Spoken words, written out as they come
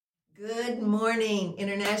Good morning,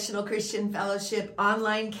 International Christian Fellowship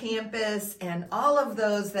online campus, and all of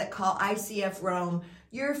those that call ICF Rome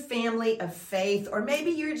your family of faith, or maybe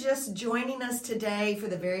you're just joining us today for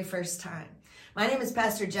the very first time. My name is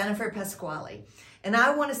Pastor Jennifer Pasquale, and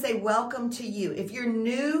I want to say welcome to you. If you're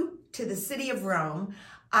new to the city of Rome,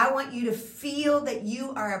 I want you to feel that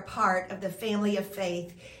you are a part of the family of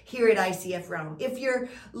faith here at ICF Rome. If you're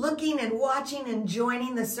looking and watching and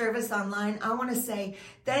joining the service online, I want to say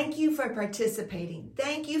thank you for participating.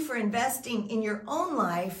 Thank you for investing in your own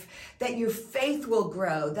life, that your faith will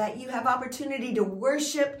grow, that you have opportunity to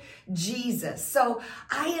worship Jesus. So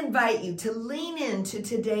I invite you to lean into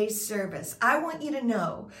today's service. I want you to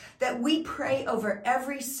know that we pray over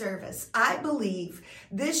every service. I believe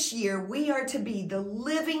this year we are to be the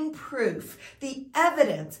living proof, the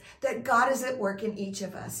evidence that God is at work in each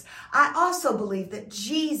of us. I also believe that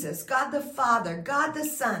Jesus, God the Father, God the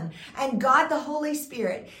Son, and God the Holy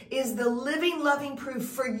Spirit is the living, loving proof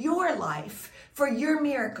for your life, for your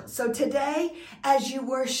miracle. So today, as you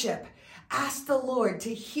worship, ask the Lord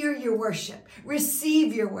to hear your worship,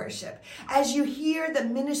 receive your worship. As you hear the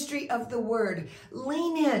ministry of the word,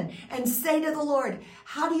 lean in and say to the Lord,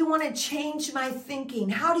 how do you want to change my thinking?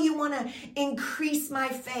 How do you want to increase my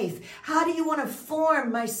faith? How do you want to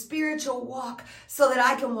form my spiritual walk so that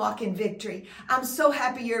I can walk in victory? I'm so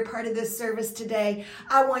happy you're a part of this service today.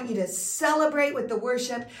 I want you to celebrate with the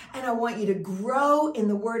worship, and I want you to grow in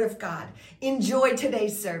the word of God. Enjoy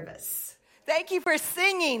today's service. Thank you for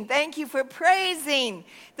singing. Thank you for praising.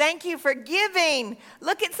 Thank you for giving.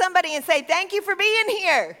 Look at somebody and say, thank you for being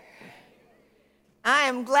here. I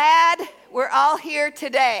am glad we're all here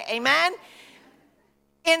today. Amen.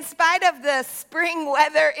 In spite of the spring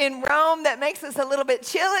weather in Rome that makes us a little bit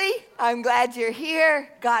chilly, I'm glad you're here.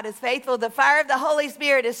 God is faithful. The fire of the Holy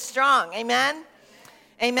Spirit is strong. Amen.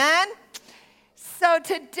 Amen. So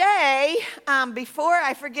today, before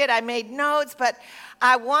I forget, I made notes, but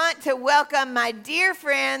I want to welcome my dear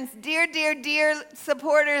friends, dear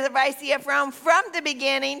supporters of ICF Rome from the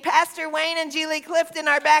beginning. Pastor Wayne and Julie Clifton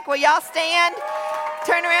are back. Will y'all stand?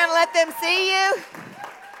 Turn around and let them see you.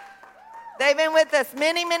 They've been with us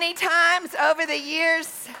many, many times over the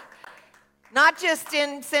years, not just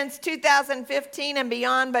since 2015 and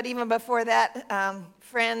beyond, but even before that,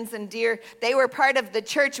 friends and dear. They were part of the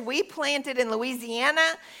church we planted in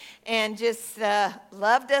Louisiana, and just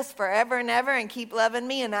loved us forever and ever, and keep loving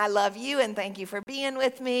me, and I love you, and thank you for being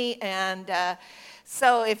with me. And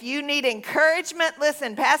so if you need encouragement,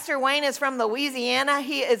 listen, Pastor Wayne is from Louisiana.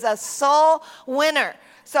 He is a soul winner.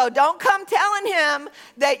 So don't come telling him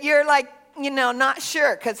that you're not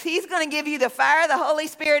sure, because he's going to give you the fire of the Holy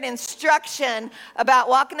Spirit instruction about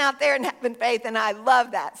walking out there and having faith, and I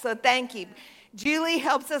love that. So thank you. Julie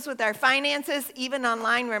helps us with our finances, even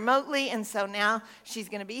online remotely, and so now she's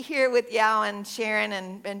going to be here with Yao and Sharon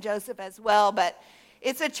and Ben Joseph as well. But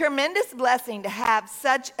it's a tremendous blessing to have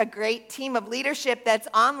such a great team of leadership that's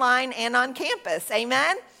online and on campus.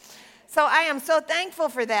 Amen? So I am so thankful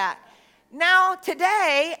for that. Now,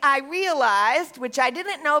 today, I realized, which I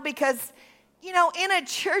didn't know because, in a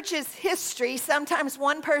church's history, sometimes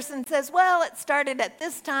one person says, well, it started at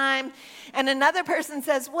this time, and another person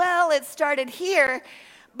says, well, it started here.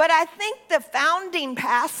 But I think the founding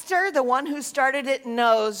pastor, the one who started it,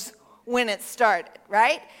 knows when it started,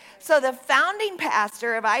 right? So the founding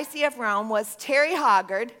pastor of ICF Rome was Terry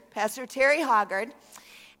Hoggard, Pastor Terry Hoggard,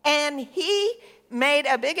 and he made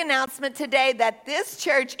a big announcement today that this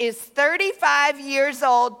church is 35 years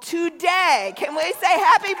old today. Can we say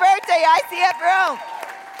happy birthday, ICF Rome?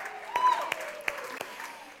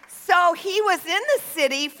 So he was in the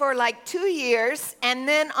city for 2 years, and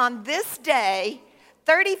then on this day,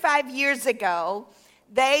 35 years ago,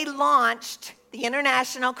 they launched the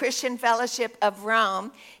International Christian Fellowship of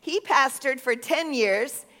Rome. He pastored for 10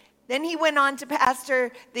 years. Then he went on to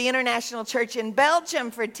pastor the International Church in Belgium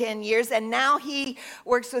for 10 years, and now he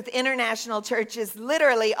works with international churches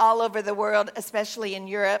literally all over the world, especially in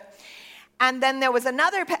Europe. And then there was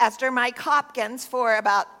another pastor, Mike Hopkins, for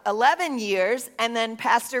about 11 years, and then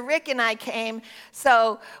Pastor Rick and I came,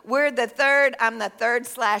 so we're the third, I'm the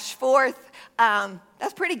third/fourth.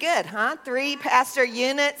 That's pretty good, huh? 3 pastor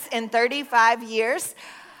units in 35 years.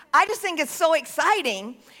 I just think it's so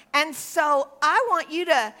exciting, and so I want you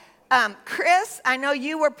to Chris, I know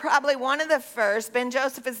you were probably one of the first. Ben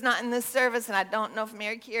Joseph is not in this service, and I don't know if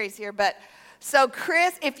Mary Carey's here. But so,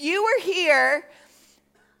 Chris, if you were here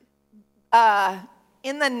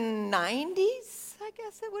in the 90s, I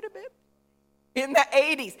guess it would have been. In the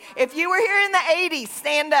 80s. If you were here in the 80s,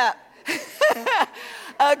 stand up.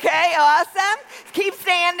 Okay, awesome. Keep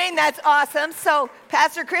standing. That's awesome. So,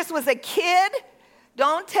 Pastor Chris was a kid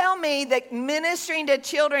Don't tell me that ministering to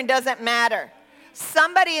children doesn't matter.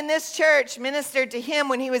 Somebody in this church ministered to him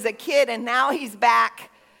when he was a kid, and now he's back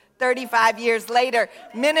 35 years later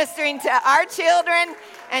ministering to our children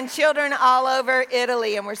and children all over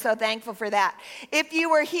Italy, and we're so thankful for that. If you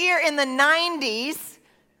were here in the 90s,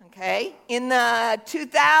 okay, in the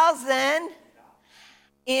 2010,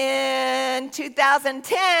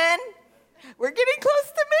 we're getting close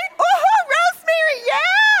to me. Oh, Rosemary, yeah.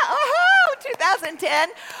 Oh, 2010.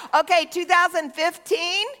 Okay,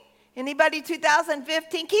 2015. Anybody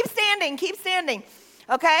 2015? Keep standing.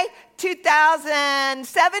 Okay,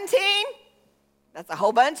 2017. That's a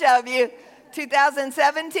whole bunch of you.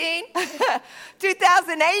 2017.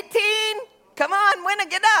 2018. Come on, winner,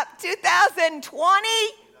 get up. 2020.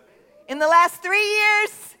 In the last 3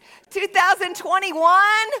 years. 2021.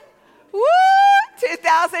 Woo!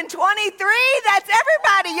 2023. That's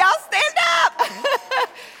everybody. Y'all stand up.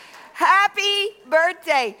 Happy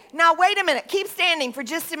birthday. Now, wait a minute. Keep standing for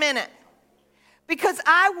just a minute. Because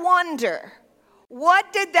I wonder,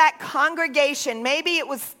 what did that congregation, maybe it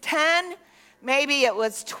was 10, maybe it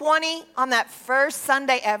was 20 on that first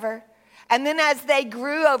Sunday ever, and then as they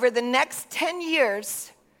grew over the next 10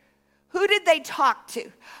 years, who did they talk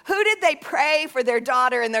to? Who did they pray for their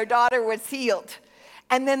daughter, and their daughter was healed?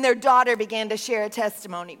 And then their daughter began to share a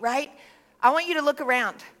testimony, right? I want you to look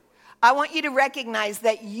around. I want you to recognize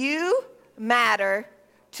that you matter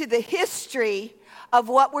to the history of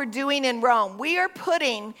what we're doing in Rome. We are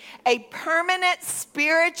putting a permanent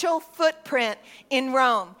spiritual footprint in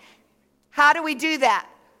Rome. How do we do that?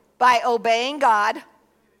 By obeying God,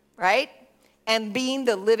 right? And being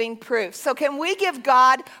the living proof. So can we give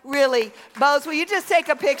God really, Bose, will you just take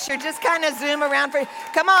a picture? Just kind of zoom around for,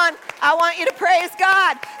 come on, I want you to praise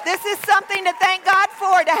God. This is something to thank God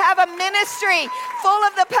for, to have a ministry full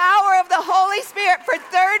of the power of the Holy Spirit for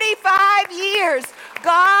 35 years.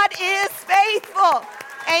 God is faithful.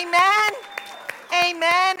 Amen,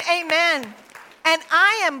 amen, amen. And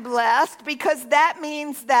I am blessed because that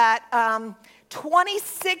means that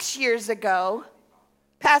 26 years ago,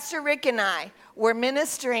 Pastor Rick and I were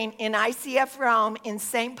ministering in ICF Rome in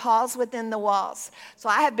St. Paul's Within the Walls. So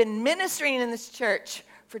I have been ministering in this church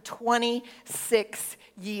for 26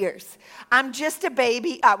 years. I'm just a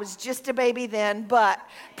baby. I was just a baby then, but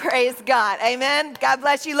praise God. Amen. God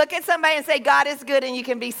bless you. Look at somebody and say, God is good, and you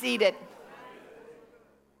can be seated.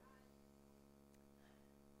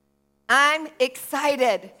 I'm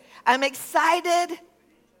excited. I'm excited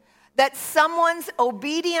that someone's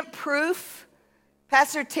obedient proof.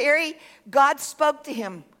 Pastor Terry, God spoke to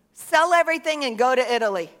him. Sell everything and go to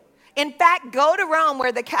Italy. In fact, go to Rome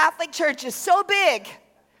where the Catholic Church is so big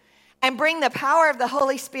and bring the power of the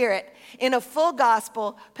Holy Spirit in a full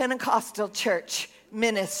gospel Pentecostal church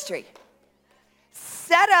ministry.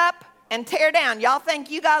 Set up and tear down. Y'all think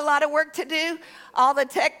you got a lot of work to do? All the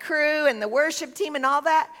tech crew and the worship team and all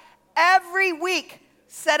that? Every week,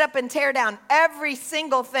 set up and tear down every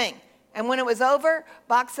single thing. And when it was over,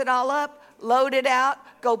 box it all up, load it out,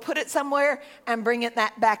 go put it somewhere, and bring it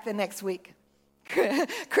back the next week.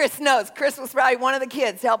 Chris knows. Chris was probably one of the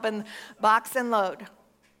kids helping box and load.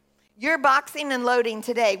 You're boxing and loading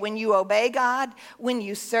today when you obey God, when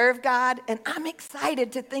you serve God, and I'm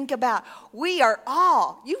excited to think about, we are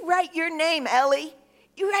all, you write your name, Ellie.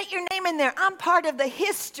 You write your name in there. I'm part of the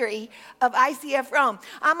history of ICF Rome.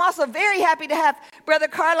 I'm also very happy to have Brother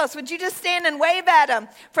Carlos. Would you just stand and wave at him?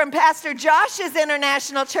 From Pastor Josh's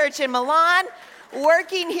International Church in Milan,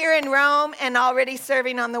 working here in Rome and already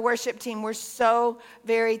serving on the worship team. We're so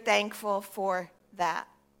very thankful for that.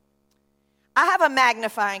 I have a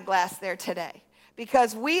magnifying glass there today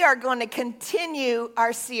because we are going to continue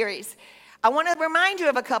our series. I want to remind you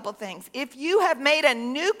of a couple things. If you have made a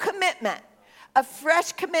new commitment, a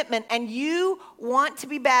fresh commitment, and you want to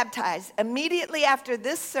be baptized, immediately after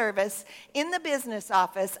this service in the business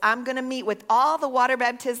office, I'm going to meet with all the water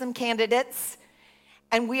baptism candidates,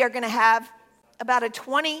 and we are going to have about a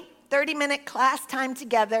 30-minute class time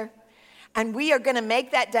together, and we are going to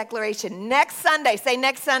make that declaration next Sunday. Say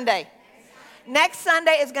next Sunday. Next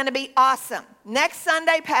Sunday is going to be awesome. Next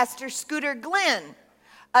Sunday, Pastor Scooter Glenn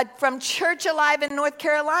from Church Alive in North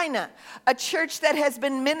Carolina, a church that has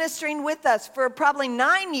been ministering with us for probably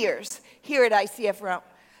 9 years here at ICF Rome.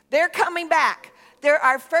 They're coming back. They're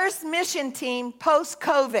our first mission team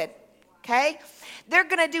post-COVID, okay? They're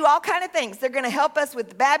going to do all kinds of things. They're going to help us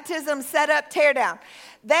with baptism, setup, tear down.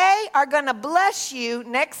 They are going to bless you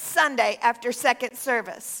next Sunday after second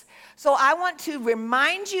service. So I want to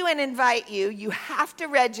remind you and invite you, you have to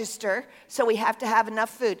register, so we have to have enough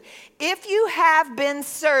food. If you have been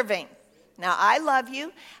serving, Now, I love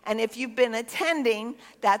you, and if you've been attending,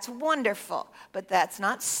 that's wonderful, but that's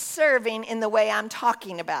not serving in the way I'm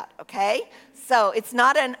talking about, okay? So it's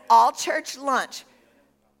not an all-church lunch.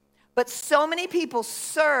 But so many people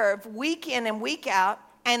serve week in and week out,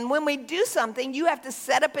 and when we do something, you have to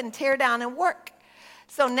set up and tear down and work.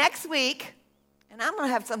 So next week, and I'm going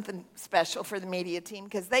to have something special for the media team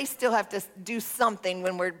because they still have to do something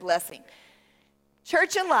when we're blessing.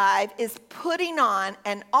 Church Alive is putting on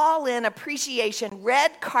an all-in appreciation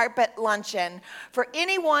red carpet luncheon for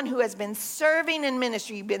anyone who has been serving in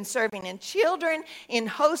ministry. You've been serving in children, in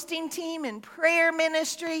hosting team, in prayer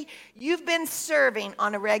ministry. You've been serving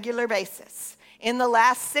on a regular basis in the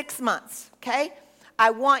last 6 months, okay?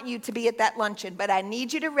 I want you to be at that luncheon, but I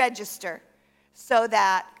need you to register so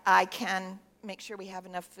that I can make sure we have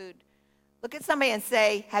enough food. Look at somebody and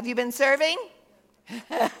say, have you been serving?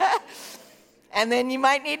 And then you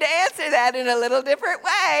might need to answer that in a little different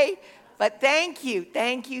way. But thank you,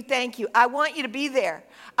 thank you, thank you. I want you to be there.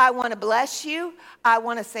 I want to bless you. I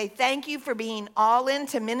want to say thank you for being all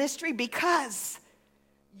into ministry because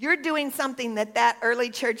you're doing something that early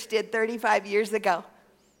church did 35 years ago.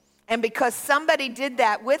 And because somebody did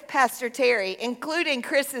that with Pastor Terry, including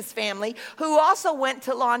Chris's family, who also went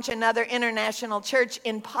to launch another international church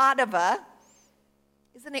in Padova.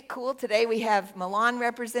 Isn't it cool? Today we have Milan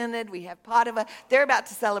represented. We have Padova. They're about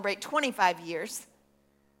to celebrate 25 years.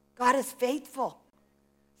 God is faithful.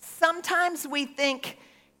 Sometimes we think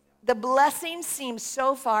the blessing seems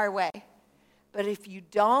so far away. But if you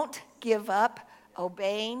don't give up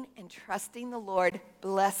obeying and trusting the Lord,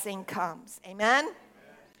 blessing comes. Amen?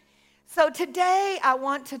 So today I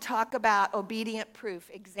want to talk about obedient proof,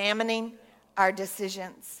 examining our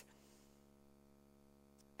decisions.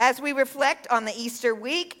 As we reflect on the Easter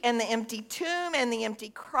week and the empty tomb and the empty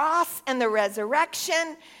cross and the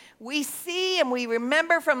resurrection, we see and we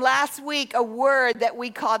remember from last week a word that we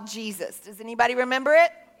called Jesus. Does anybody remember it?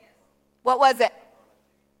 Yes. What was it?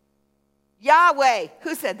 Yahweh.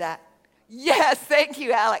 Who said that? Yes, thank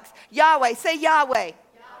you, Alex. Yahweh. Say Yahweh.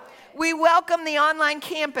 We welcome the online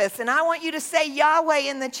campus, and I want you to say Yahweh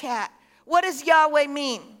in the chat. What does Yahweh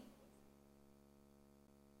mean?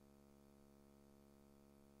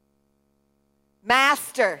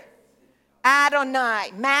 Master.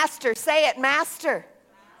 Adonai. Master. Say it, Master.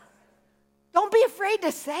 Don't be afraid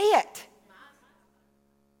to say it.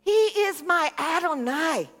 He is my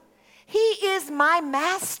Adonai. He is my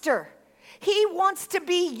master. He wants to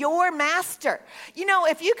be your master. You know,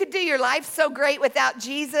 if you could do your life so great without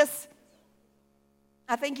Jesus,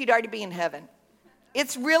 I think you'd already be in heaven.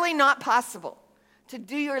 It's really not possible to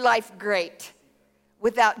do your life great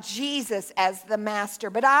without Jesus as the master.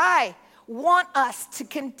 But I want us to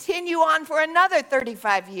continue on for another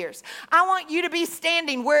 35 years. I want you to be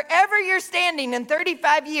standing wherever you're standing in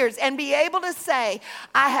 35 years and be able to say,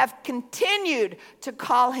 I have continued to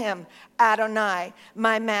call him Adonai,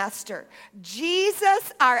 my master.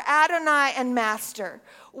 Jesus, our Adonai and master,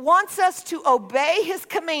 wants us to obey his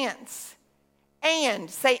commands. And,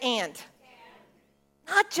 say and.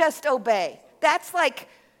 Not just obey. That's like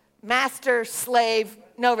master, slave,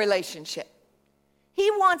 no relationship. He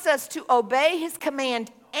wants us to obey his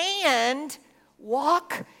command and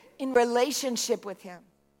walk in relationship with him.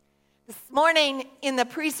 This morning in the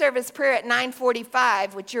pre-service prayer at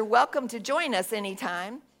 9:45, which you're welcome to join us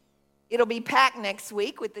anytime. It'll be packed next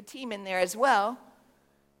week with the team in there as well.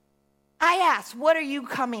 I asked, what are you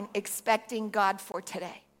coming expecting God for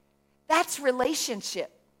today? That's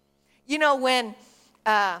relationship. You know, when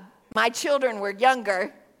my children were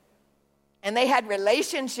younger and they had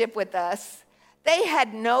relationship with us, they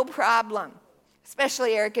had no problem,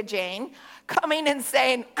 especially Erica Jane, coming and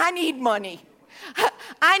saying, I need money.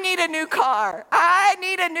 I need a new car. I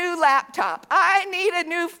need a new laptop. I need a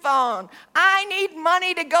new phone. I need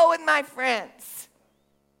money to go with my friends.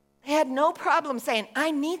 They had no problem saying, I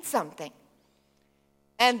need something.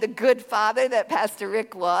 And the good father that Pastor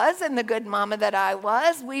Rick was and the good mama that I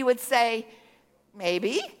was, we would say,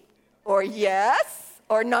 maybe, or yes,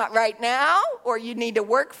 or not right now, or you need to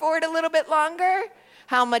work for it a little bit longer.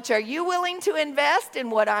 How much are you willing to invest in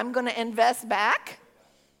what I'm going to invest back?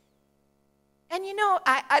 And you know,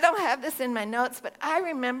 I don't have this in my notes, but I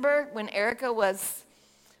remember when Erica was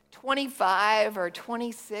 25 or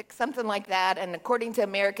 26, something like that, and according to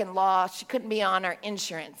American law, she couldn't be on our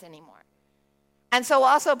insurance anymore. And so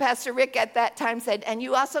also Pastor Rick at that time said, and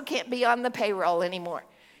you also can't be on the payroll anymore.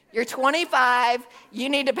 You're 25, you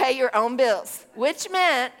need to pay your own bills, which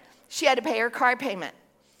meant she had to pay her car payment.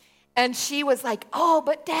 And she was like, oh,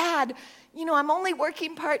 but Dad, you know, I'm only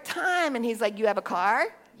working part-time. And he's like, you have a car?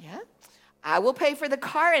 Yeah. I will pay for the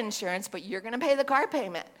car insurance, but you're going to pay the car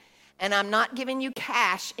payment. and I'm not giving you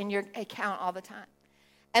cash in your account all the time.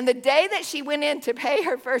 And the day that she went in to pay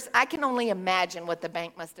her first, I can only imagine what the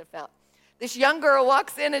bank must have felt. This young girl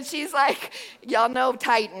walks in and she's like, y'all know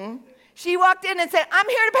Titan. She walked in and said, I'm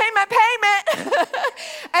here to pay my payment.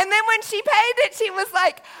 And then when she paid it, she was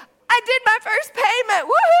like, I did my first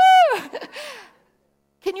payment, woohoo!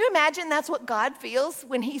 Can you imagine that's what God feels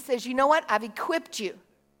when he says, you know what, I've equipped you.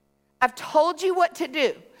 I've told you what to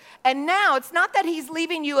do. And now it's not that he's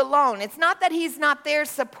leaving you alone. It's not that he's not there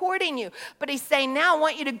supporting you, but he's saying, now I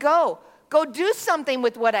want you to go. Go do something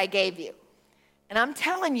with what I gave you. And I'm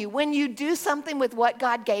telling you, when you do something with what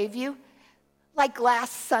God gave you, like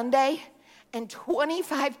last Sunday, and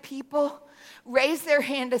 25 people raised their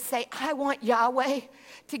hand to say, I want Yahweh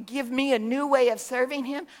to give me a new way of serving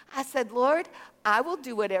him. I said, Lord, I will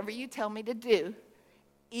do whatever you tell me to do,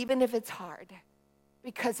 even if it's hard,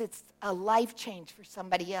 because it's a life change for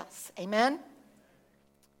somebody else. Amen?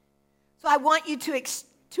 So I want you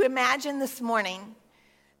to imagine this morning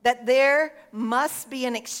that there must be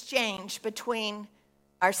an exchange between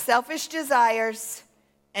our selfish desires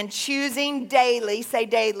and choosing daily, say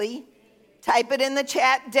daily, type it in the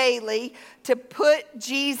chat, daily, to put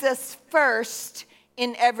Jesus first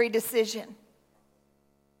in every decision.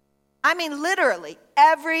 I mean, literally,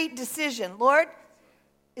 every decision. Lord,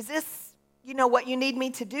 is this, what you need me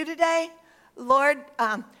to do today? Lord,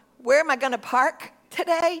 where am I going to park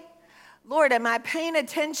today? Lord, am I paying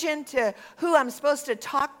attention to who I'm supposed to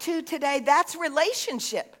talk to today? That's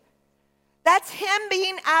relationship. That's him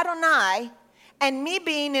being Adonai and me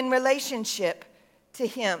being in relationship to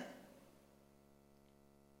him.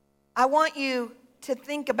 I want you to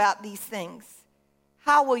think about these things.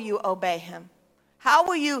 How will you obey him? How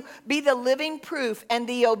will you be the living proof and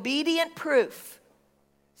the obedient proof?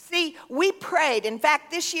 See, we prayed. In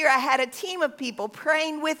fact, this year I had a team of people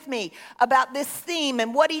praying with me about this theme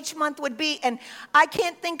and what each month would be. And I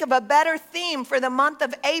can't think of a better theme for the month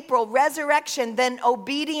of April, resurrection, than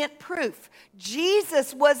obedient proof.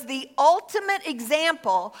 Jesus was the ultimate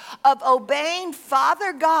example of obeying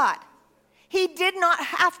Father God. He did not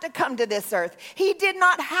have to come to this earth. He did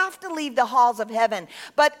not have to leave the halls of heaven.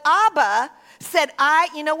 But Abba said,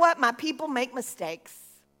 you know what? My people make mistakes.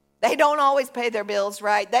 They don't always pay their bills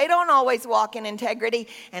right. They don't always walk in integrity.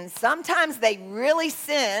 And sometimes they really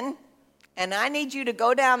sin. And I need you to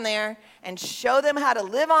go down there and show them how to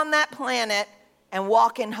live on that planet and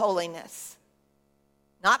walk in holiness.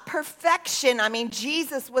 Not perfection. I mean,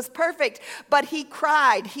 Jesus was perfect, but he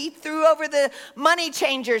cried. He threw over the money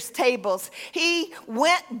changers' tables. He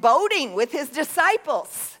went boating with his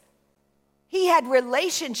disciples. He had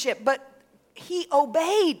relationship, but he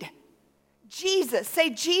obeyed. Jesus, say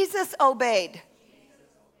Jesus obeyed.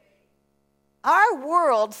 Our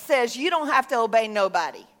world says you don't have to obey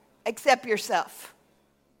nobody except yourself.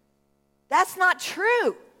 That's not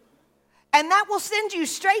true. And that will send you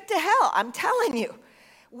straight to hell, I'm telling you.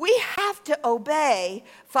 We have to obey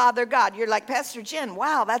Father God. You're like, Pastor Jen,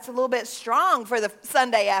 wow, that's a little bit strong for the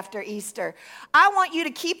Sunday after Easter. I want you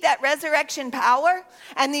to keep that resurrection power,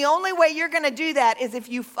 and the only way you're going to do that is if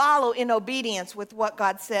you follow in obedience with what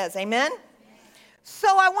God says. Amen? So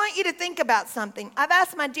I want you to think about something. I've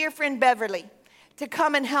asked my dear friend Beverly to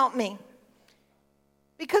come and help me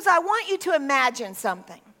because I want you to imagine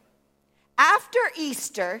something. After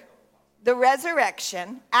Easter, the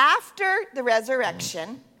resurrection,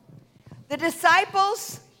 the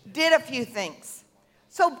disciples did a few things.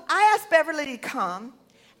 So I asked Beverly to come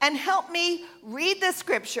and help me read the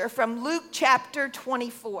scripture from Luke chapter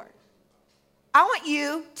 24. I want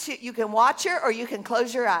you can watch her or you can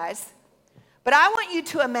close your eyes, but I want you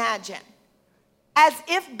to imagine as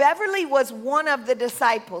if Beverly was one of the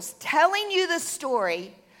disciples telling you the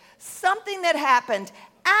story, something that happened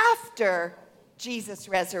after Jesus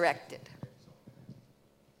resurrected.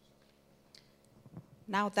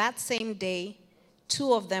 Now that same day,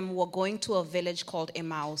 2 of them were going to a village called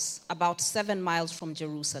Emmaus, about 7 miles from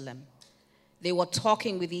Jerusalem. They were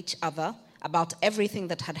talking with each other about everything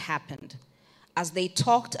that had happened. As they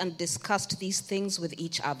talked and discussed these things with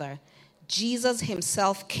each other, Jesus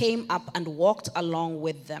himself came up and walked along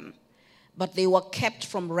with them, but they were kept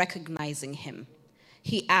from recognizing him.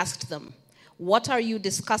 He asked them, "What are you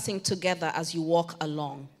discussing together as you walk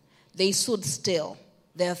along?" They stood still,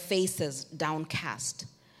 their faces downcast.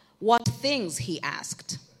 "What things?" he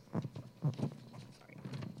asked.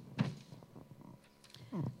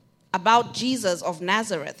 "About Jesus of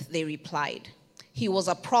Nazareth," they replied. "He was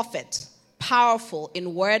a prophet, powerful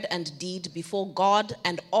in word and deed before God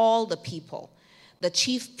and all the people. The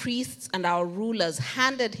chief priests and our rulers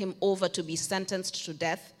handed him over to be sentenced to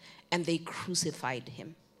death, and they crucified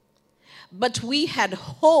him. But we had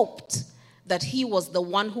hoped that he was the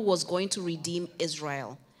one who was going to redeem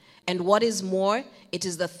Israel. And what is more, it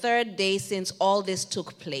is the third day since all this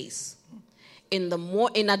took place.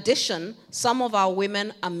 In addition, some of our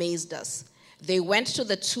women amazed us. They went to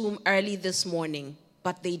the tomb early this morning,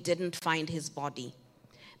 but they didn't find his body.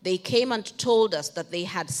 They came and told us that they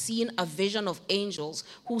had seen a vision of angels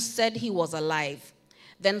who said he was alive.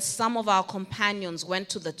 Then some of our companions went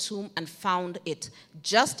to the tomb and found it,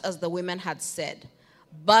 just as the women had said.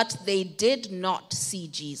 But they did not see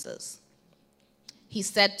Jesus. He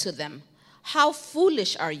said to them, "How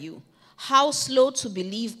foolish are you? How slow to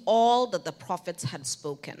believe all that the prophets had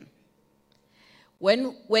spoken."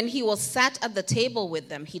 When he was sat at the table with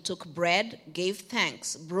them, he took bread, gave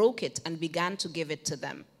thanks, broke it, and began to give it to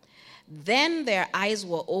them. Then their eyes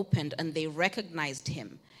were opened, and they recognized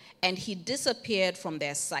him, and he disappeared from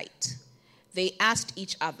their sight. They asked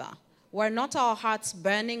each other, "Were not our hearts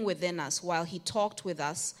burning within us while he talked with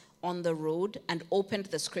us on the road and opened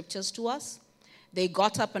the scriptures to us?" They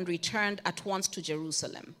got up and returned at once to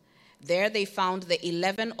Jerusalem. There they found the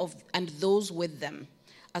 11 and those with them,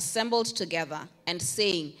 assembled together and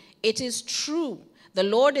saying, "It is true, the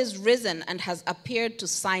Lord is risen and has appeared to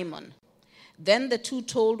Simon." Then the two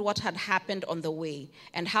told what had happened on the way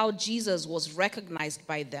and how Jesus was recognized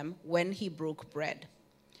by them when he broke bread.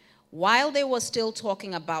 While they were still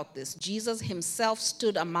talking about this, Jesus himself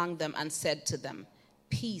stood among them and said to them,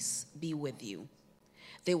 "Peace be with you."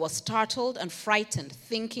 They were startled and frightened,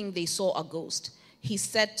 thinking they saw a ghost. He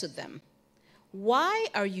said to them, "Why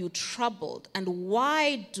are you troubled, and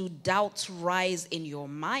why do doubts rise in your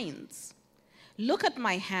minds? Look at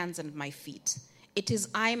my hands and my feet. It is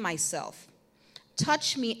I myself.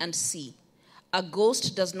 Touch me and see. A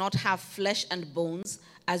ghost does not have flesh and bones,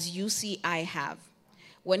 as you see I have."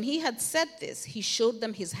 When he had said this, he showed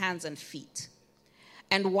them his hands and feet.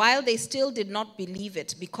 And while they still did not believe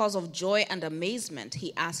it because of joy and amazement,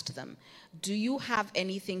 he asked them, "Do you have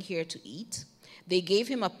anything here to eat?" They gave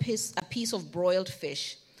him a piece of broiled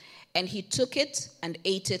fish, and he took it and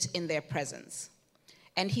ate it in their presence.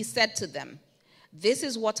 And he said to them, "This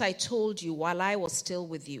is what I told you while I was still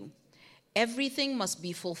with you. Everything must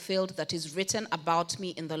be fulfilled that is written about me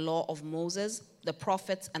in the law of Moses, the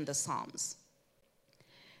prophets, and the Psalms."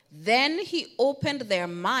 Then he opened their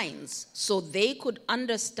minds so they could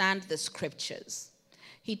understand the scriptures.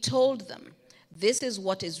 He told them, "This is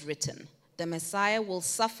what is written. The Messiah will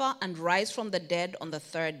suffer and rise from the dead on the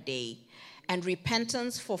third day, and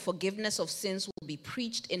repentance for forgiveness of sins will be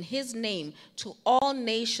preached in his name to all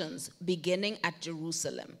nations, beginning at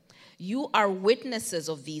Jerusalem. You are witnesses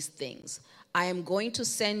of these things. I am going to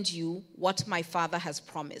send you what my Father has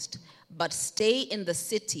promised, but stay in the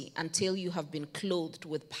city until you have been clothed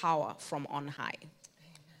with power from on high."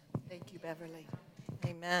 Amen. Thank you, Beverly.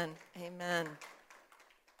 Amen. Amen.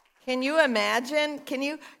 Can you imagine? Can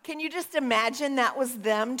you just imagine that was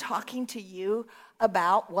them talking to you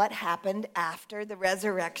about what happened after the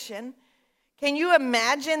resurrection? Can you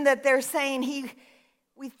imagine that they're saying,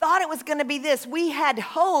 we thought it was going to be this. We had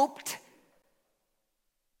hoped,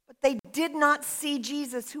 but they did not see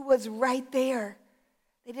Jesus, who was right there.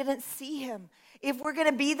 They didn't see him. If we're going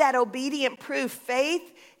to be that obedient proof,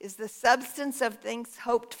 faith is the substance of things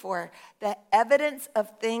hoped for, the evidence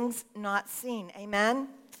of things not seen.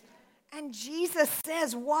 Amen? And Jesus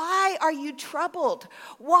says, "Why are you troubled?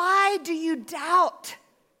 Why do you doubt?"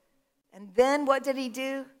 And then what did he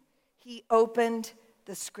do? He opened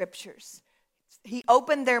the scriptures. He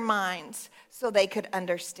opened their minds so they could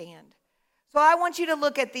understand. So I want you to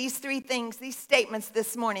look at these three things, these statements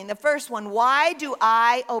this morning. The first one, why do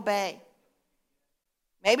I obey?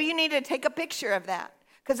 Maybe you need to take a picture of that,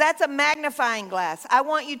 because that's a magnifying glass. I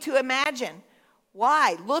want you to imagine.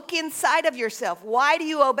 Why? Look inside of yourself. Why do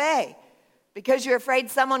you obey? Because you're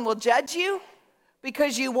afraid someone will judge you?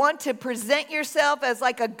 Because you want to present yourself as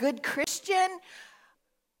like a good Christian?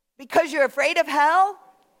 Because you're afraid of hell?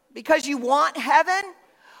 Because you want heaven?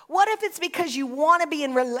 What if it's because you want to be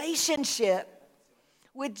in relationship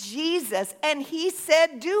with Jesus and he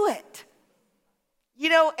said do it? You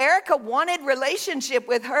know, Erica wanted relationship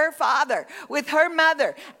with her father, with her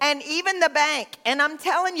mother, and even the bank. And I'm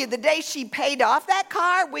telling you, the day she paid off that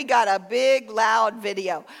car, we got a big, loud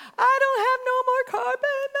video. I don't have no more car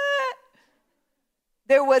payment.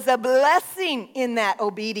 There was a blessing in that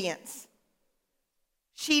obedience.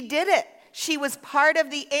 She did it. She was part of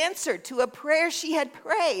the answer to a prayer she had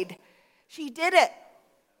prayed. She did it.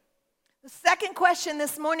 The second question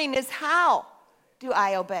this morning is, how do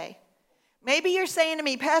I obey? Maybe you're saying to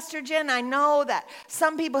me, Pastor Jen, I know that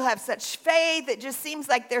some people have such faith. It just seems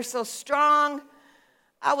like they're so strong.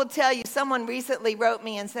 I will tell you, someone recently wrote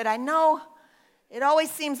me and said, I know it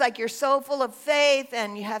always seems like you're so full of faith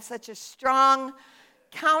and you have such a strong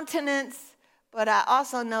countenance, but I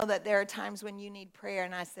also know that there are times when you need prayer.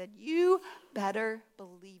 And I said, you better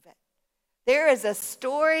believe it. There is a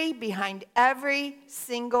story behind every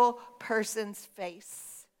single person's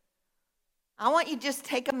face. I want you to just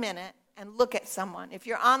take a minute and look at someone. If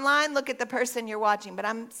you're online, look at the person you're watching. But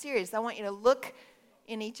I'm serious. I want you to look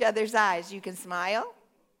in each other's eyes. You can smile.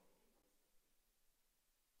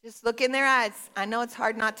 Just look in their eyes. I know it's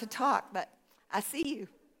hard not to talk, but I see you.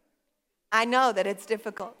 I know that it's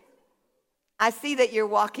difficult. I see that you're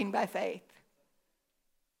walking by faith.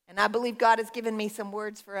 And I believe God has given me some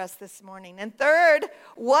words for us this morning. And third,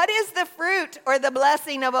 what is the fruit or the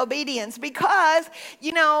blessing of obedience? Because,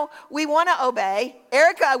 we want to obey.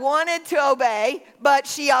 Erica wanted to obey, but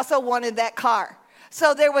she also wanted that car.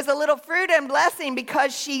 So there was a little fruit and blessing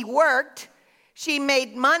because she worked, she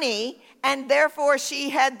made money, and therefore she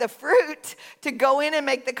had the fruit to go in and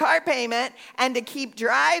make the car payment and to keep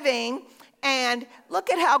driving. And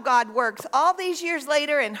look at how God works. All these years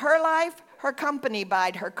later in her life, her company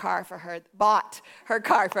bought her car for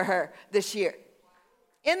her this year.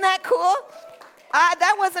 Isn't that cool?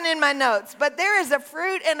 That wasn't in my notes, but there is a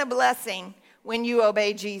fruit and a blessing when you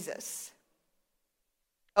obey Jesus.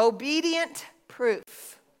 Obedient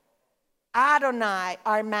proof. Adonai,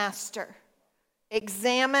 our master.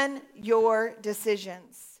 Examine your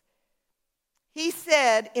decisions. He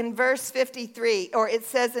said in verse 53, or it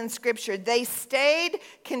says in Scripture, they stayed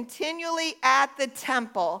continually at the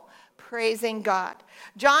temple praising God.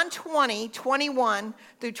 John 20, 21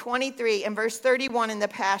 through 23 and verse 31 in the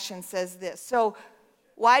Passion says this. So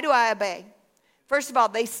why do I obey? First of all,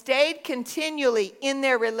 they stayed continually in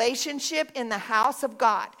their relationship in the house of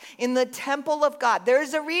God, in the temple of God.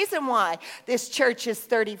 There's a reason why this church is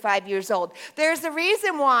 35 years old. There's a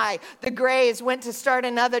reason why the Grays went to start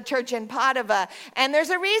another church in Padova. And there's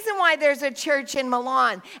a reason why there's a church in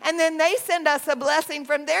Milan. And then they send us a blessing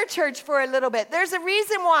from their church for a little bit. There's a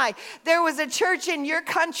reason why there was a church in your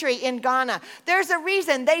country in Ghana. There's a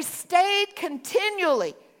reason they stayed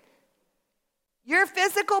continually. Your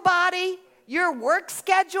physical body, your work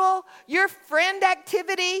schedule, your friend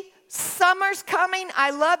activity, summer's coming, I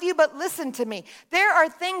love you, but listen to me. There are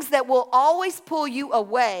things that will always pull you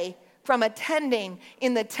away from attending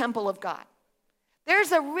in the temple of God.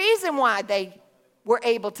 There's a reason why they were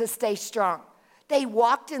able to stay strong. They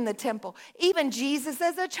walked in the temple. Even Jesus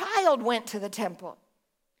as a child went to the temple.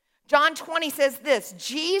 John 20 says this,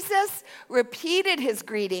 Jesus repeated his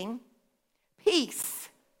greeting, peace.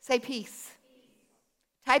 Say peace.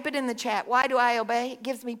 Type it in the chat. Why do I obey? It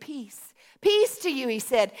gives me peace. Peace to you, he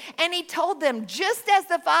said. And he told them, just as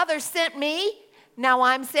the Father sent me, now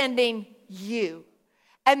I'm sending you.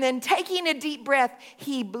 And then taking a deep breath,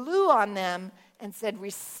 he blew on them and said,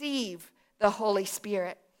 receive the Holy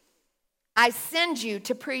Spirit. I send you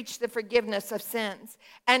to preach the forgiveness of sins,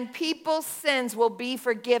 and people's sins will be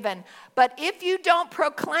forgiven. But if you don't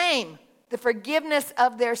proclaim the forgiveness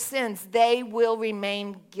of their sins, they will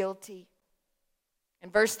remain guilty.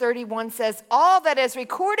 And verse 31 says, all that is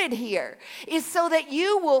recorded here is so that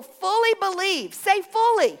you will fully believe. Say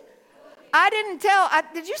fully.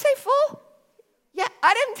 Did you say full? Yeah,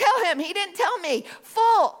 I didn't tell him. He didn't tell me.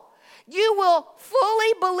 Full. You will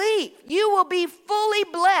fully believe. You will be fully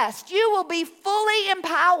blessed. You will be fully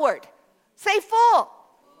empowered. Say full.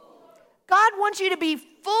 God wants you to be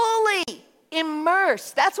fully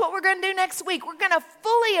immersed. That's what we're going to do next week. We're going to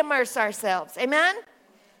fully immerse ourselves. Amen?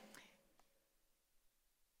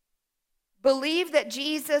 Believe that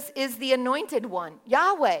Jesus is the anointed one,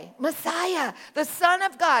 Yahweh, Messiah, the Son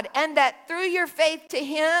of God, and that through your faith to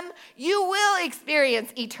him, you will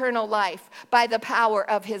experience eternal life by the power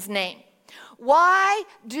of his name. Why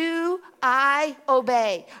do I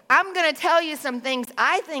obey? I'm going to tell you some things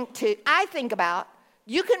I think about.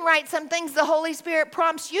 You can write some things the Holy Spirit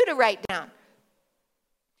prompts you to write down.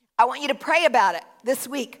 I want you to pray about it this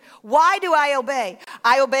week. Why do I obey?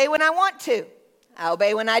 I obey when I want to. I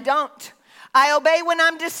obey when I don't. I obey when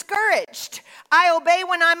I'm discouraged. I obey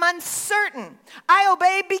when I'm uncertain. I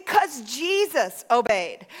obey because Jesus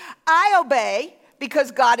obeyed. I obey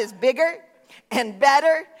because God is bigger and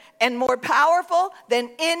better and more powerful than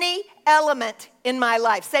any element in my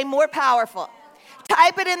life. Say more powerful.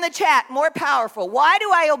 Type it in the chat, more powerful. Why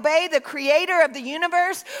do I obey the creator of the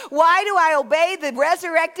universe? Why do I obey the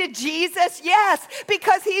resurrected Jesus? Yes,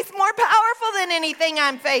 because he's more powerful than anything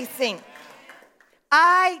I'm facing.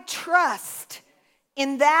 I trust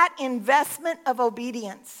in that investment of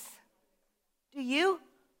obedience. Do you?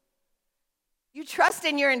 You trust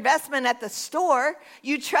in your investment at the store.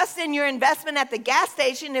 You trust in your investment at the gas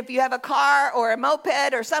station if you have a car or a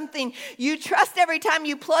moped or something. You trust every time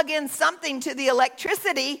you plug in something to the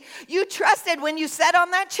electricity. You trusted when you sat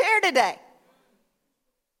on that chair today.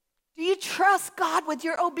 Do you trust God with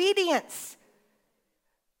your obedience?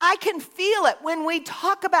 I can feel it when we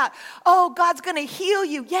talk about, oh, God's going to heal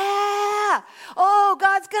you. Yeah. Oh,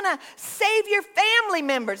 God's going to save your family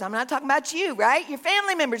members. I'm not talking about you, right? Your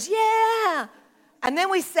family members. Yeah. And then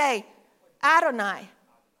we say, Adonai,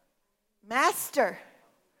 Master,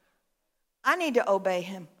 I need to obey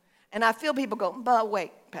him. And I feel people go, but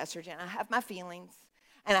wait, Pastor Jen, I have my feelings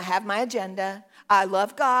and I have my agenda. I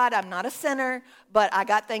love God. I'm not a sinner, but I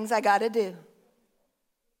got things I got to do.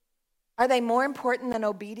 Are they more important than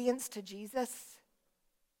obedience to Jesus?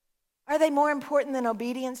 Are they more important than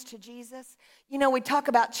obedience to Jesus? You know, we talk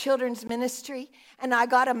about children's ministry, and I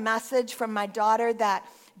got a message from my daughter that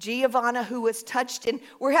Giovanna, who was touched in,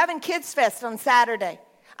 we're having Kids Fest on Saturday.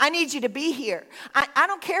 I need you to be here. I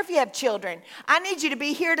don't care if you have children. I need you to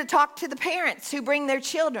be here to talk to the parents who bring their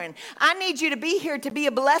children. I need you to be here to be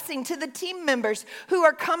a blessing to the team members who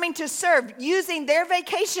are coming to serve, using their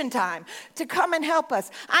vacation time to come and help us.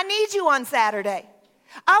 I need you on Saturday.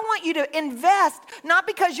 I want you to invest, not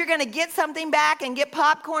because you're going to get something back and get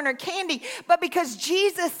popcorn or candy, but because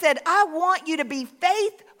Jesus said, I want you to be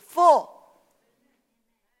faithful.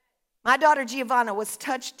 My daughter Giovanna was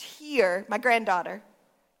touched here, my granddaughter,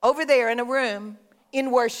 over there in a room in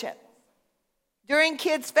worship. During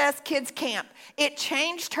Kids Fest, Kids Camp. It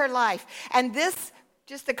changed her life. And this,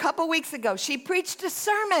 just a couple weeks ago, she preached a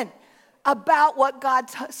sermon about what God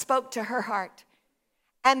spoke to her heart.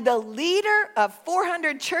 And the leader of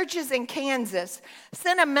 400 churches in Kansas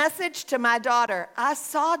sent a message to my daughter. I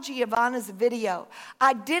saw Giovanna's video.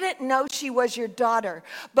 I didn't know she was your daughter,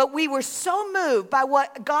 but we were so moved by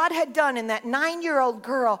what God had done in that 9-year-old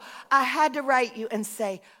girl. I had to write you and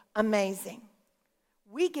say, amazing.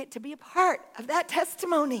 We get to be a part of that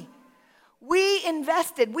testimony. We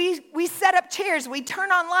invested. We set up chairs. We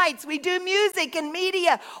turn on lights. We do music and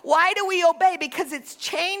media. Why do we obey? Because it's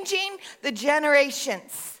changing the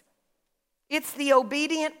generations. It's the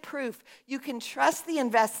obedient proof. You can trust the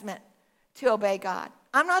investment to obey God.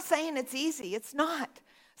 I'm not saying it's easy. It's not.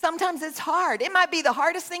 Sometimes it's hard. It might be the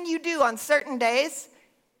hardest thing you do on certain days.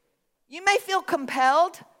 You may feel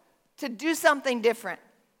compelled to do something different.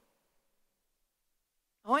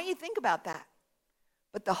 I want you to think about that.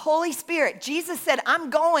 But the Holy Spirit, Jesus said, I'm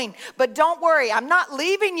going, but don't worry, I'm not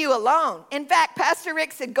leaving you alone. In fact, Pastor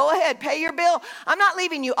Rick said, go ahead, pay your bill. I'm not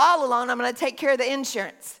leaving you all alone. I'm going to take care of the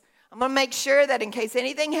insurance. I'm going to make sure that in case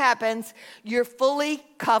anything happens, you're fully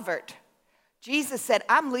covered. Jesus said,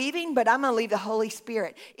 I'm leaving, but I'm going to leave the Holy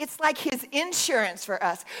Spirit. It's like his insurance for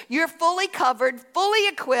us. You're fully covered, fully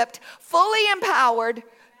equipped, fully empowered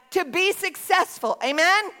to be successful.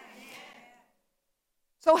 Amen?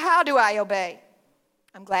 So how do I obey?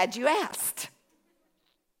 I'm glad you asked.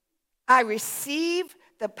 I receive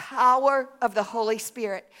the power of the Holy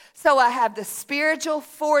Spirit. So I have the spiritual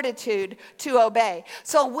fortitude to obey.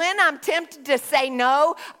 So when I'm tempted to say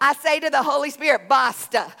no, I say to the Holy Spirit,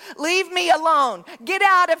 basta, leave me alone. Get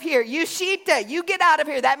out of here. Yushita, you get out of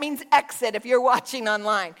here. That means exit if you're watching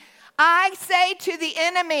online. I say to the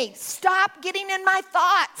enemy, stop getting in my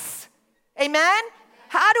thoughts. Amen?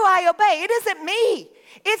 How do I obey? It isn't me.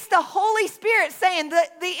 It's the Holy Spirit saying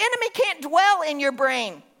that the enemy can't dwell in your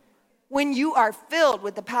brain when you are filled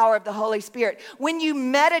with the power of the Holy Spirit, when you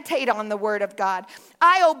meditate on the Word of God.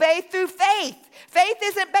 I obey through faith. Faith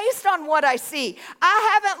isn't based on what I see.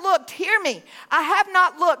 I haven't looked, hear me, I have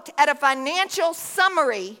not looked at a financial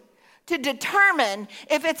summary to determine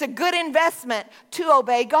if it's a good investment to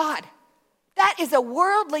obey God. That is a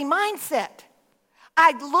worldly mindset.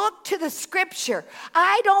 I look to the scripture.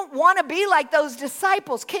 I don't want to be like those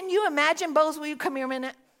disciples. Can you imagine, Bose, will you come here a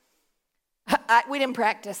minute? We didn't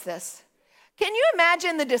practice this. Can you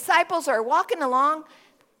imagine the disciples are walking along?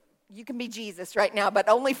 You can be Jesus right now, but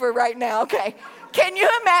only for right now, okay? Can you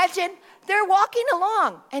imagine? They're walking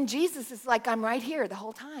along, and Jesus is like, I'm right here the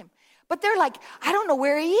whole time. But they're like, I don't know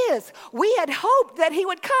where he is. We had hoped that he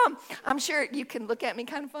would come. I'm sure you can look at me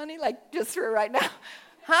kind of funny, like just for right now.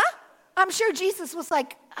 Huh? I'm sure Jesus was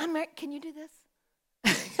like, can you do this?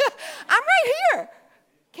 I'm right here.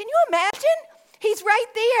 Can you imagine? He's right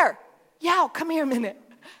there. Yeah, come here a minute.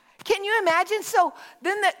 Can you imagine? So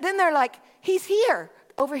then they're like, he's here,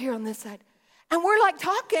 over here on this side. And we're like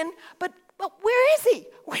talking, but where is he?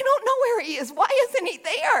 We don't know where he is. Why isn't he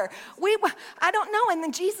there? I don't know. And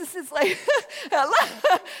then Jesus is like,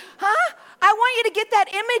 hello? Huh? I want you to get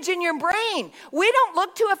that image in your brain. We don't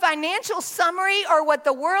look to a financial summary or what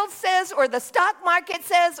the world says or the stock market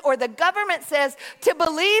says or the government says to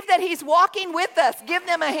believe that he's walking with us. Give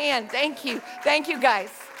them a hand. Thank you. Thank you, guys.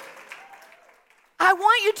 I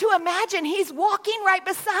want you to imagine he's walking right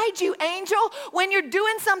beside you, Angel. When you're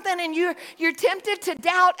doing something and you're tempted to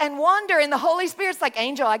doubt and wonder, and the Holy Spirit's like,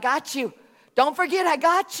 Angel, I got you. Don't forget, I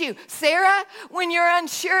got you. Sarah, when you're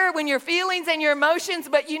unsure, when your feelings and your emotions,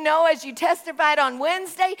 but you know, as you testified on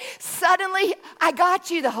Wednesday, suddenly, I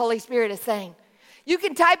got you, the Holy Spirit is saying. You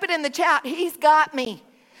can type it in the chat. He's got me.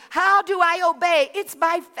 How do I obey? It's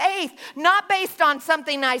by faith, not based on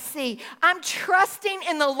something I see. I'm trusting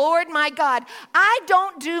in the Lord my God. I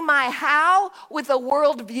don't do my how with a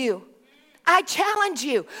worldview. I challenge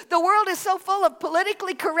you. The world is so full of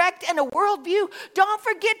politically correct and a worldview. Don't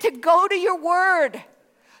forget to go to your word.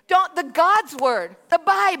 The God's word, the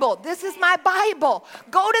Bible. This is my Bible.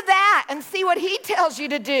 Go to that and see what he tells you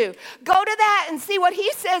to do. Go to that and see what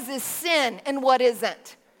he says is sin and what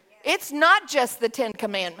isn't. It's not just the 10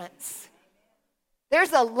 Commandments.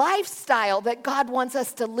 There's a lifestyle that God wants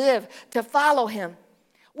us to live, to follow him.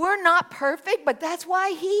 We're not perfect, but that's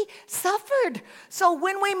why he suffered. So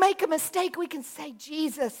when we make a mistake, we can say,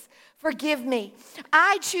 Jesus, forgive me.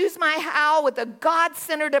 I choose my how with a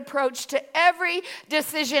God-centered approach to every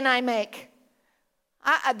decision I make.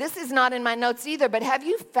 This is not in my notes either, but have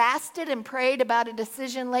you fasted and prayed about a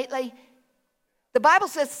decision lately? The Bible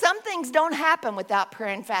says some things don't happen without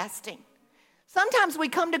prayer and fasting. Sometimes we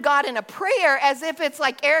come to God in a prayer as if it's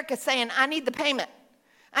like Erica saying, I need the payment.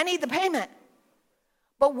 I need the payment.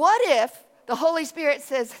 But what if the Holy Spirit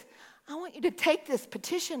says, I want you to take this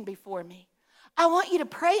petition before me. I want you to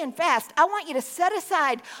pray and fast. I want you to set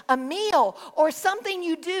aside a meal or something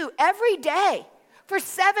you do every day for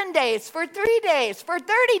 7 days, for 3 days, for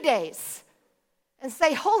 30 days. And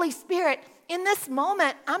say, Holy Spirit, in this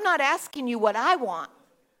moment, I'm not asking you what I want.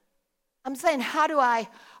 I'm saying, how do I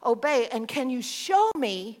obey? And can you show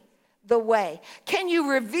me the way? Can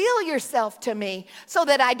you reveal yourself to me so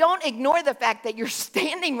that I don't ignore the fact that you're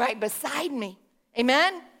standing right beside me?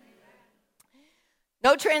 Amen?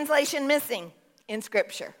 No translation missing in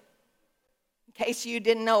Scripture. In case you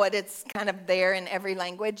didn't know it, it's kind of there in every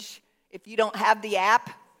language. If you don't have the app,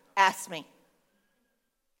 ask me.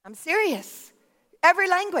 I'm serious. Every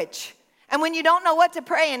language. And when you don't know what to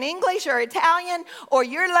pray in English or Italian or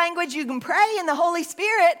your language, you can pray in the Holy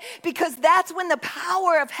Spirit, because that's when the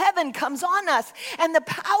power of heaven comes on us. And the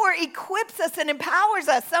power equips us and empowers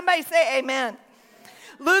us. Somebody say amen.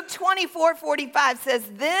 Luke 24:45 says,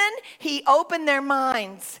 then he opened their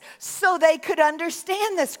minds so they could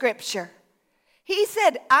understand the Scripture. He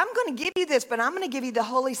said, I'm going to give you this, but I'm going to give you the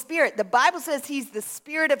Holy Spirit. The Bible says he's the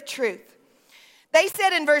Spirit of truth. They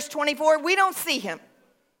said in verse 24, we don't see him.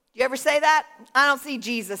 You ever say that? I don't see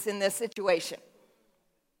Jesus in this situation.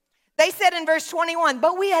 They said in verse 21,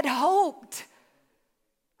 but we had hoped.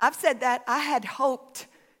 I've said that. I had hoped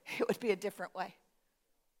it would be a different way.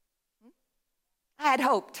 I had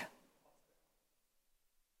hoped.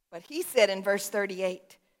 But he said in verse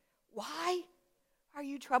 38, why are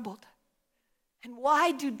you troubled? And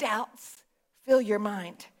why do doubts fill your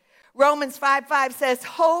mind? Romans 5:5 says,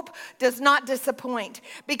 hope does not disappoint,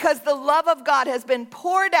 because the love of God has been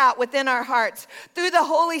poured out within our hearts through the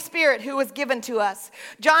Holy Spirit who was given to us.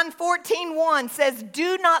 John 14:1 says,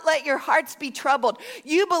 do not let your hearts be troubled.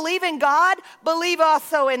 You believe in God, believe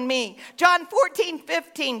also in me. John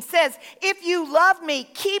 14:15 says, if you love me,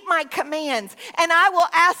 keep my commands, and I will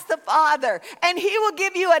ask the Father, and he will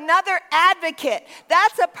give you another advocate.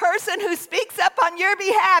 That's a person who speaks up on your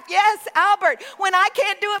behalf. Yes, Albert, when I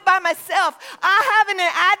can't do it by myself, I have an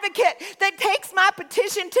advocate that takes my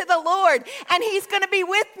petition to the Lord, and he's going to be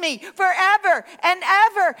with me forever and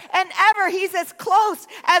ever and ever. He's as close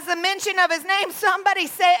as the mention of his name. Somebody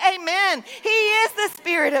say amen. He is the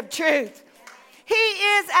Spirit of truth. He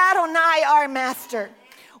is Adonai, our master.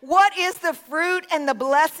 What is the fruit and the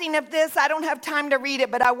blessing of this? I don't have time to read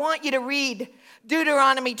it, but I want you to read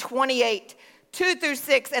Deuteronomy 28,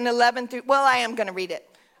 2-6 and 11 through, well, I am going to read it.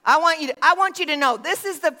 I want you to know this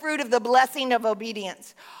is the fruit of the blessing of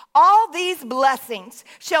obedience. All these blessings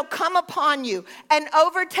shall come upon you and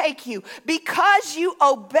overtake you because you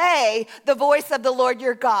obey the voice of the Lord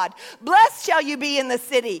your God. Blessed shall you be in the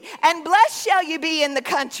city, and blessed shall you be in the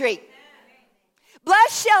country.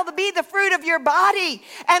 Blessed shall be the fruit of your body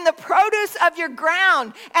and the produce of your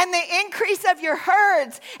ground and the increase of your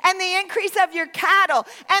herds and the increase of your cattle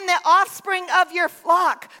and the offspring of your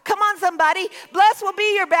flock. Come on, somebody. Blessed will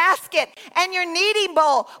be your basket and your kneading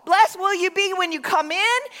bowl. Blessed will you be when you come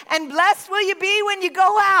in, and blessed will you be when you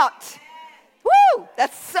go out. Woo!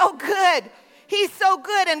 That's so good. He's so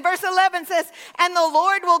good. And verse 11 says, and the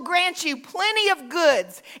Lord will grant you plenty of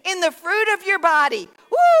goods in the fruit of your body.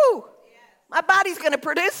 Woo! My body's going to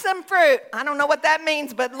produce some fruit. I don't know what that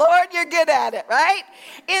means, but Lord, you're good at it, right?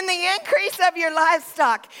 In the increase of your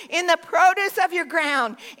livestock, in the produce of your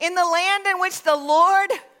ground, in the land in which the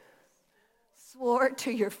Lord swore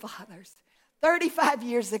to your fathers 35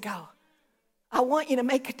 years ago. I want you to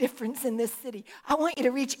make a difference in this city. I want you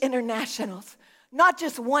to reach internationals, not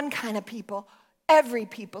just one kind of people, every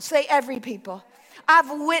people. Say every people.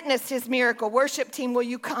 I've witnessed his miracle. Worship team, will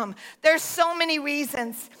you come? There's so many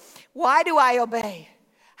reasons. Why do I obey?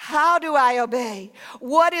 How do I obey?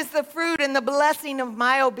 What is the fruit and the blessing of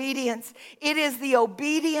my obedience? It is the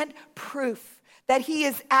obedient proof that he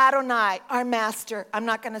is Adonai, our master. I'm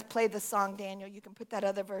not going to play the song, Daniel. You can put that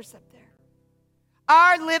other verse up there.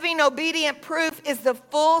 Our living obedient proof is the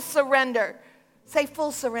full surrender. Say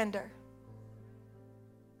full surrender.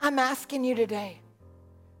 I'm asking you today.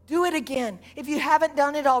 Do it again. If you haven't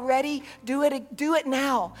done it already, do it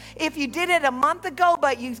now. If you did it a month ago,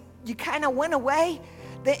 but you kind of went away,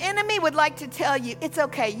 the enemy would like to tell you, it's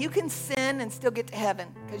okay. You can sin and still get to heaven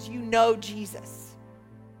because you know Jesus.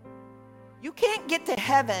 You can't get to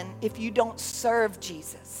heaven if you don't serve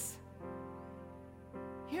Jesus.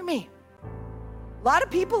 Hear me. A lot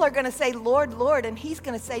of people are going to say, Lord, Lord, and he's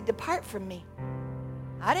going to say, depart from me.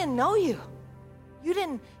 I didn't know you. You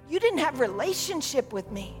didn't have relationship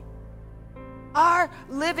with me. Our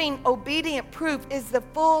living obedient proof is the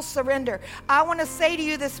full surrender. I want to say to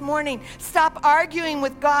you this morning, stop arguing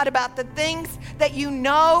with God about the things that you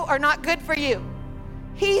know are not good for you.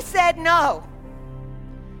 He said no.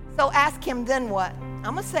 So ask him, then what?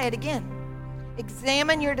 I'm going to say it again.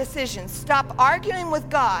 Examine your decisions. Stop arguing with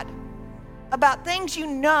God about things you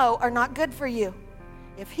know are not good for you.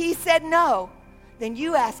 If he said no, then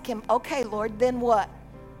you ask him, okay, Lord, then what?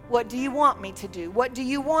 What do you want me to do? What do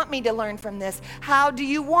you want me to learn from this? How do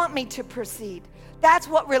you want me to proceed? That's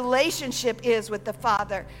what relationship is with the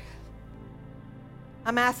Father.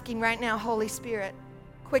 I'm asking right now, Holy Spirit,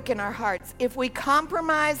 quicken our hearts. If we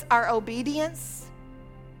compromise our obedience,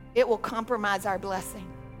 it will compromise our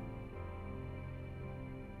blessing.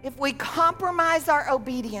 If we compromise our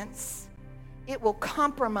obedience, it will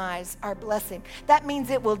compromise our blessing. That means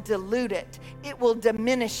it will dilute it. It will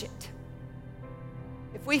diminish it.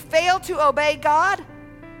 If we fail to obey God,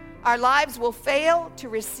 our lives will fail to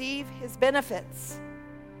receive his benefits.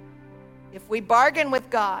 If we bargain with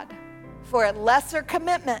God for a lesser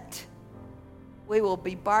commitment, we will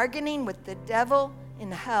be bargaining with the devil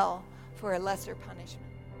in hell for a lesser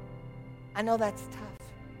punishment. I know that's tough.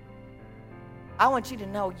 I want you to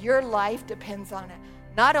know your life depends on it.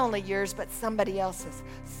 Not only yours, but somebody else's.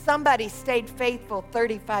 Somebody stayed faithful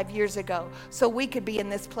 35 years ago so we could be in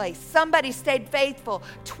this place. Somebody stayed faithful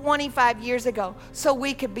 25 years ago so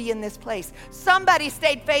we could be in this place. Somebody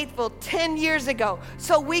stayed faithful 10 years ago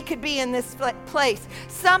so we could be in this place.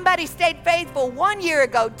 Somebody stayed faithful 1 year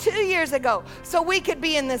ago, 2 years ago so we could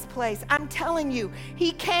be in this place. I'm telling you,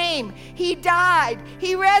 he came, he died,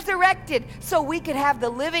 he resurrected so we could have the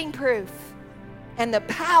living proof and the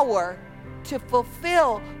power to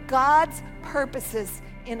fulfill God's purposes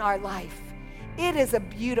in our life. It is a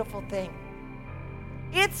beautiful thing.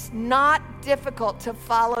 It's not difficult to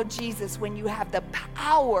follow Jesus when you have the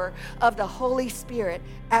power of the Holy Spirit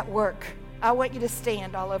at work. I want you to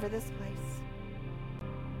stand all over this place.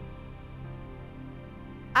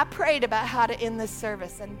 I prayed about how to end this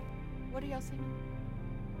service, and what are y'all singing?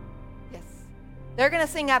 Yes. They're going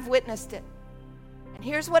to sing I've Witnessed It. And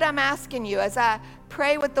here's what I'm asking you as I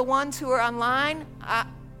pray with the ones who are online.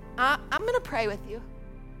 I'm going to pray with you.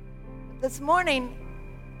 This morning,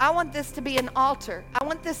 I want this to be an altar. I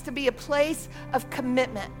want this to be a place of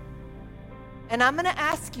commitment. And I'm going to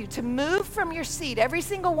ask you to move from your seat, every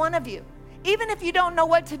single one of you. Even if you don't know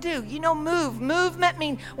what to do, move. Movement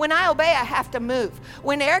means when I obey, I have to move.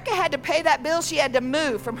 When Erica had to pay that bill, she had to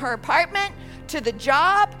move from her apartment to the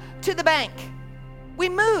job to the bank. We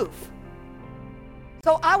move.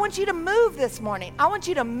 So I want you to move this morning. I want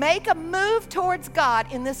you to make a move towards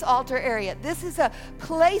God in this altar area. This is a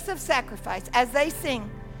place of sacrifice as they sing.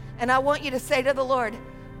 And I want you to say to the Lord,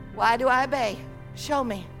 why do I obey? Show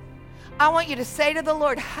me. I want you to say to the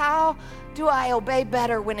Lord, how do I obey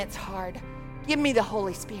better when it's hard? Give me the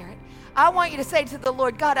Holy Spirit. I want you to say to the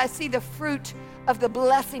Lord, God, I see the fruit of the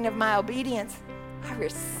blessing of my obedience. I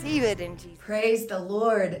receive it in Jesus. Praise the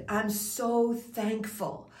Lord. I'm so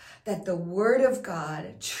thankful that the Word of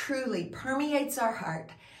God truly permeates our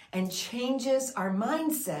heart and changes our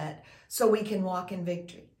mindset so we can walk in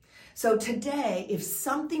victory. So today, if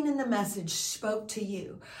something in the message spoke to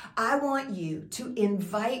you, I want you to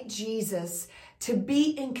invite Jesus to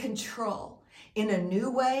be in control in a new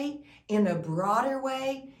way, in a broader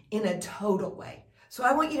way, in a total way. So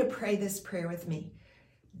I want you to pray this prayer with me.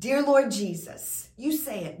 Dear Lord Jesus, you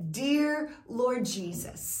say it, dear Lord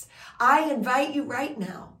Jesus, I invite you right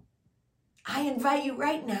now. I invite you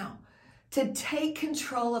right now to take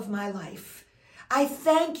control of my life. I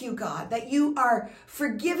thank you, God, that you are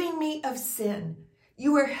forgiving me of sin.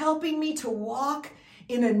 You are helping me to walk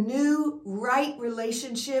in a new, right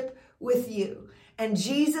relationship with you. And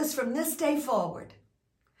Jesus, from this day forward,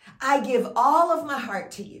 I give all of my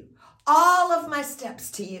heart to you, all of my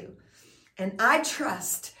steps to you. And I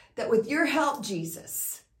trust that with your help,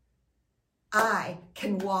 Jesus, I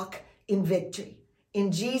can walk in victory.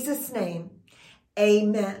 In Jesus' name,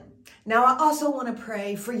 amen. Now, I also want to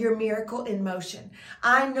pray for your miracle in motion.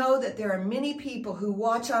 I know that there are many people who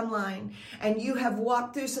watch online and you have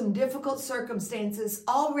walked through some difficult circumstances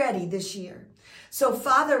already this year. So,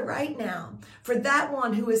 Father, right now, for that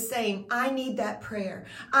one who is saying, I need that prayer.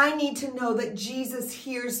 I need to know that Jesus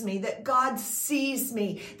hears me, that God sees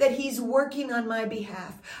me, that he's working on my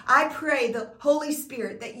behalf. I pray, the Holy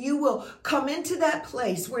Spirit, that you will come into that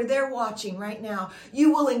place where they're watching right now.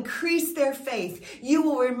 You will increase their faith. You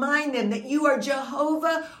will remind them that you are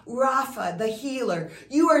Jehovah Rapha, the healer.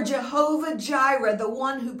 You are Jehovah Jireh, the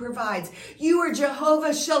one who provides. You are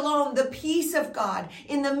Jehovah Shalom, the peace of God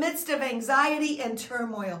in the midst of anxiety and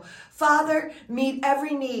turmoil. Father, meet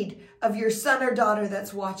every need of your son or daughter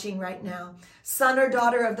that's watching right now. Son or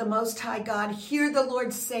daughter of the Most High God, hear the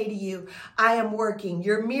Lord say to you, I am working.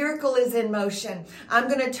 Your miracle is in motion. I'm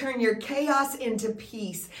going to turn your chaos into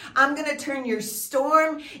peace. I'm going to turn your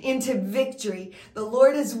storm into victory. The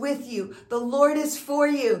Lord is with you. The Lord is for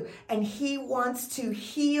you. And he wants to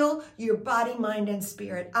heal your body, mind, and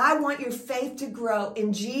spirit. I want your faith to grow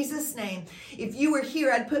in Jesus' name. If you were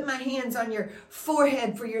here, I'd put my hands on your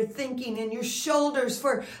forehead for your thinking and your shoulders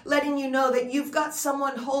for letting you know that you've got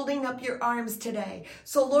someone holding up your arms today.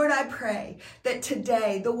 So Lord, I pray that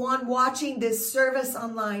today the one watching this service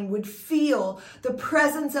online would feel the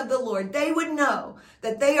presence of the Lord. They would know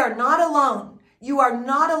that they are not alone. You are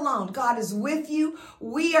not alone. God is with you.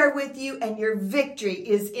 We are with you, and your victory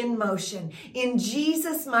is in motion. In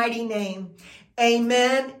Jesus' mighty name,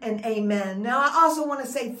 amen and amen. Now, I also want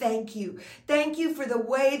to say thank you. Thank you for the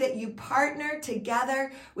way that you partner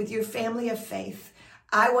together with your family of faith.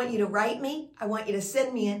 I want you to write me. I want you to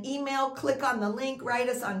send me an email. Click on the link, write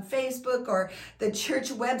us on Facebook or the church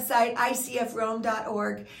website,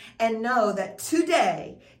 icfrome.org, and know that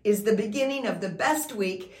today is the beginning of the best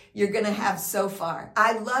week you're going to have so far.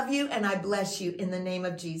 I love you and I bless you in the name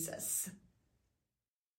of Jesus.